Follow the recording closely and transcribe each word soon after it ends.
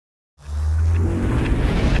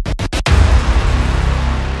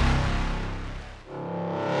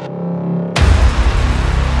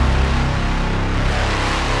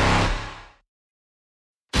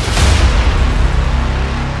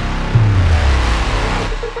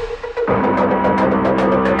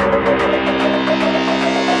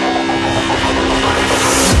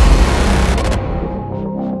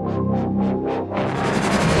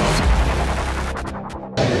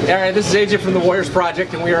All right, this is AJ from the Warriors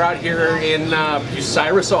Project, and we are out here in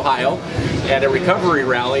Bucyrus, Ohio, at a recovery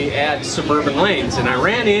rally at Suburban Lanes, and I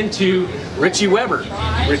ran into Richie Weber.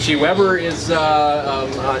 Richie Weber is an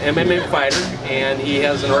MMA fighter, and he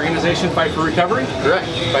has an organization, Fight for Recovery. Correct.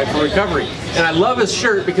 Fight for Recovery. And I love his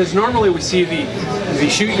shirt because normally we see the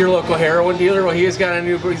shoot your local heroin dealer. Well, he's got a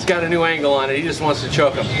new angle on it. He just wants to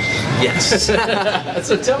choke him. Yes.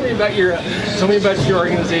 So tell me about your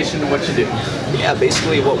organization and what you do. Yeah,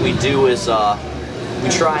 basically what we do is we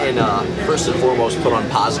try and first and foremost put on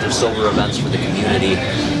positive silver events for the community,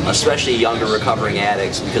 especially younger recovering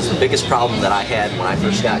addicts, because the biggest problem that I had when I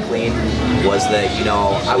first got clean was that, you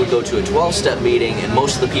know, I would go to a 12-step meeting and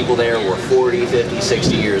most of the people there were 40, 50,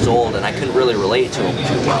 60 years old, and I couldn't really relate to them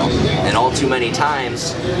too well. And all too many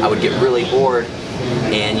times I would get really bored.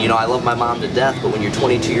 And, you know, I love my mom to death, but when you're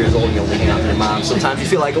 22 years old and you only hang out with your mom, sometimes you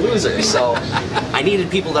feel like a loser. So I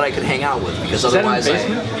needed people that I could hang out with, because otherwise yes.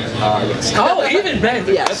 Oh, even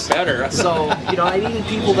better. Yes. That's better. So, you know, I needed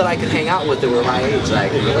people that I could hang out with that were my age, that I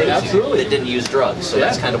could relate to, that didn't use drugs. So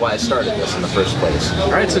that's kind of why I started this in the first place.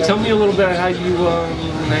 All right, so tell me a little bit how you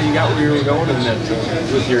got where you were going in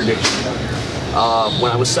that, with your addiction.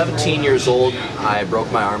 When I was 17 years old, I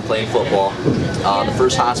broke my arm playing football. The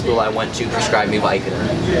first hospital I went to prescribed me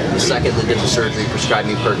Vicodin. The second that did the surgery prescribed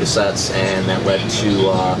me Percocets, and that led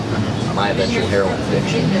to my eventual heroin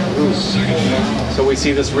addiction. So we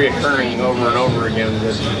see this reoccurring over and over again,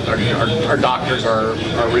 that our doctors are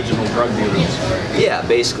original drug dealers. Yeah,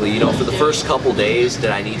 basically, you know, for the first couple days, did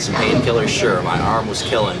I need some painkillers? Sure, my arm was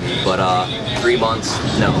killing me, but 3 months,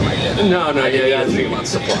 no, I didn't. No, I didn't need a 3 month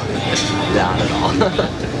supply. Not at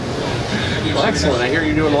all. Well, excellent. I hear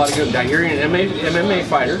you're doing a lot of good. I hear you're an MMA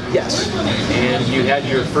fighter. Yes. And you had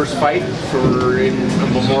your first fight in a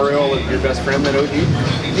memorial of your best friend that OD?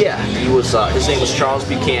 Yeah, he was. His name was Charles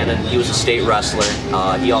Buchanan. He was a state wrestler.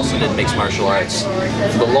 He also did mixed martial arts.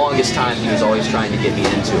 For the longest time, he was always trying to get me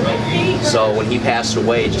into it. So when he passed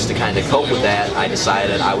away, just to kind of cope with that, I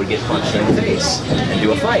decided I would get punched in the face and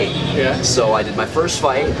do a fight. Yeah. So I did my first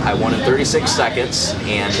fight. I won in 36 seconds,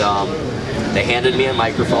 and they handed me a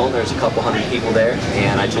microphone. There's a couple hundred people there,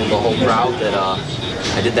 and I told the whole crowd that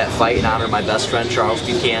I did that fight in honor of my best friend Charles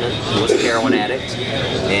Buchanan, who was a heroin addict,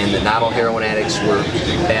 and that not all heroin addicts were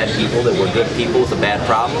bad people, that were good people with a bad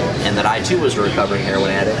problem, and that I too was a recovering heroin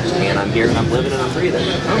addict, and I'm here and I'm living and I'm breathing.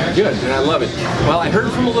 Oh, good, and I love it. Well, I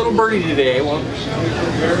heard from a little birdie today,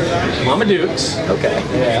 Mama Dukes. Okay.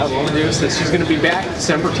 Yeah, Mama Dukes, that she's going to be back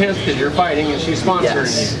December 10th because you're fighting, and she's sponsoring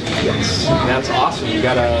you. Yes. That's awesome. You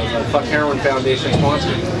got a Fuck Heroin Foundation sponsor.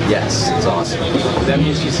 Yes, it's awesome. That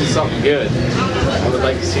means she sees something good. I would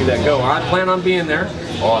like to see that go. I plan on being there.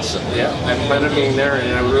 Awesome. Yeah, I plan on being there,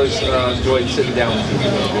 and I really enjoyed sitting down with you.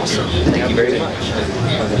 Awesome. Thank you very much.